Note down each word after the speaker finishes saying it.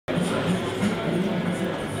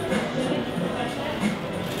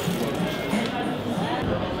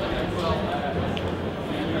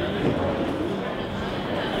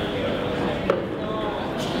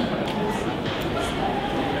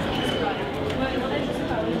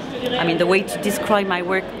I mean, the way to describe my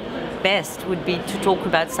work best would be to talk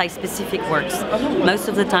about site-specific works. Most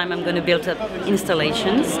of the time I'm going to build up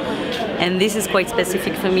installations, and this is quite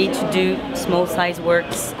specific for me to do small size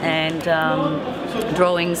works and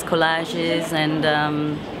drawings, collages, and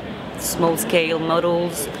small scale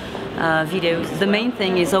models, videos. The main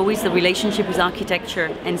thing is always the relationship with architecture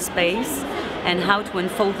and space, and how to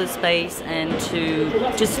unfold the space and to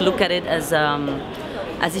just look at it as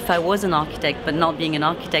if I was an architect, but not being an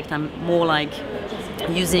architect. I'm more like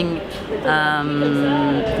using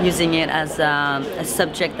it as a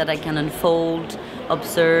subject that I can unfold,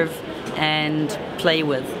 observe, and play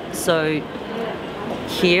with. So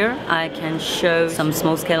here I can show some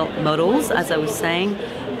small-scale models, as I was saying,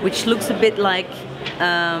 which looks a bit like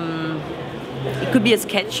it could be a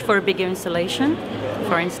sketch for a bigger installation,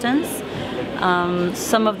 for instance.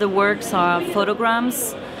 Some of the works are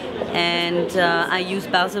photograms, and I use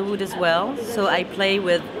balsa wood as well, so I play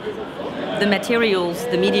with the materials,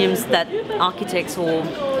 the mediums that architects or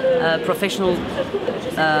professional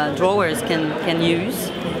drawers can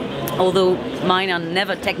use. Although mine are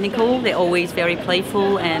never technical, they're always very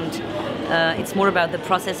playful, and it's more about the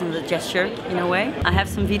process and the gesture in a way. I have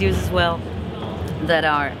some videos as well that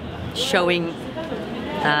are showing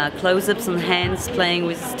close-ups on hands playing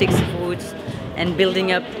with sticks of wood and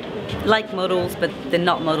building up like models, but they're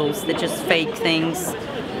not models, they're just fake things,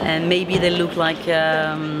 and maybe they look like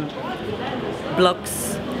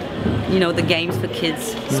blocks, you know, the games for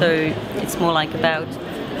kids. So it's more like about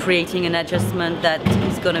creating an adjustment that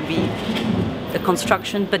is going to be a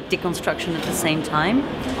construction but deconstruction at the same time.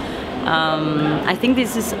 I think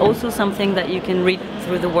this is also something that you can read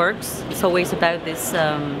through the works. It's always about this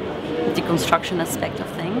deconstruction aspect of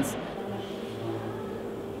things.